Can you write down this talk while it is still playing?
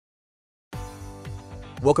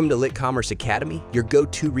Welcome to LitCommerce Academy, your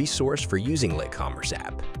go-to resource for using LitCommerce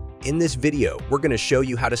app. In this video, we're going to show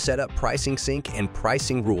you how to set up pricing sync and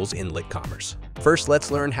pricing rules in LitCommerce. First,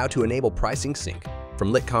 let's learn how to enable pricing sync.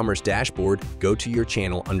 From LitCommerce dashboard, go to your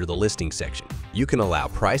channel under the listing section. You can allow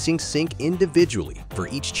pricing sync individually for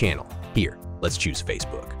each channel. Here, let's choose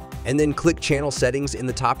Facebook. And then click channel settings in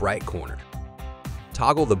the top right corner.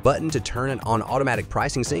 Toggle the button to turn on automatic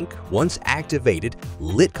pricing sync. Once activated,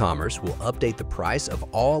 LitCommerce will update the price of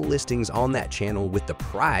all listings on that channel with the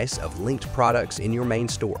price of linked products in your main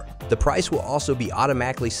store. The price will also be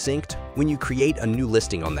automatically synced when you create a new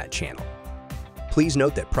listing on that channel. Please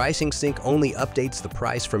note that pricing sync only updates the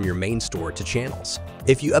price from your main store to channels.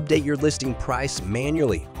 If you update your listing price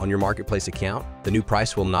manually on your marketplace account, the new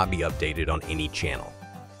price will not be updated on any channel.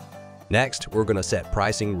 Next, we're going to set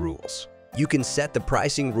pricing rules. You can set the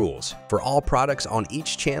pricing rules for all products on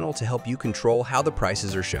each channel to help you control how the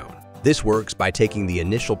prices are shown. This works by taking the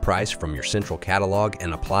initial price from your central catalog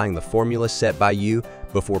and applying the formula set by you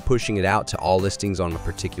before pushing it out to all listings on a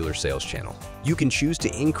particular sales channel. You can choose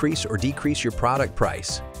to increase or decrease your product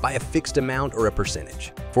price by a fixed amount or a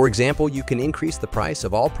percentage. For example, you can increase the price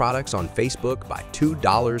of all products on Facebook by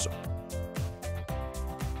 $2.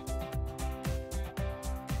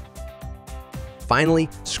 Finally,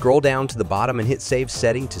 scroll down to the bottom and hit Save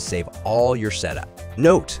Setting to save all your setup.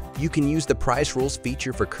 Note, you can use the Price Rules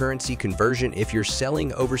feature for currency conversion if you're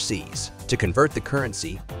selling overseas. To convert the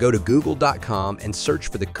currency, go to google.com and search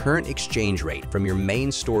for the current exchange rate from your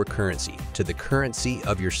main store currency to the currency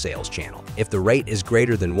of your sales channel. If the rate is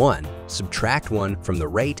greater than 1, subtract 1 from the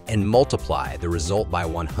rate and multiply the result by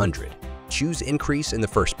 100. Choose Increase in the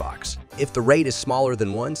first box. If the rate is smaller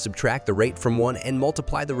than 1, subtract the rate from 1 and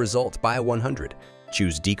multiply the result by 100.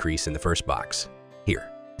 Choose Decrease in the first box. Here,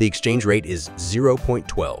 the exchange rate is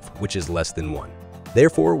 0.12, which is less than 1.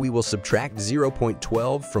 Therefore, we will subtract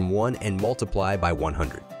 0.12 from 1 and multiply by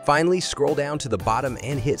 100. Finally, scroll down to the bottom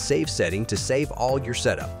and hit Save Setting to save all your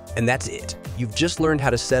setup. And that's it. You've just learned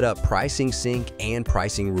how to set up pricing sync and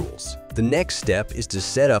pricing rules. The next step is to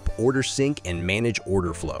set up order sync and manage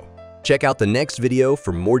order flow. Check out the next video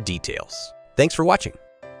for more details. Thanks for watching.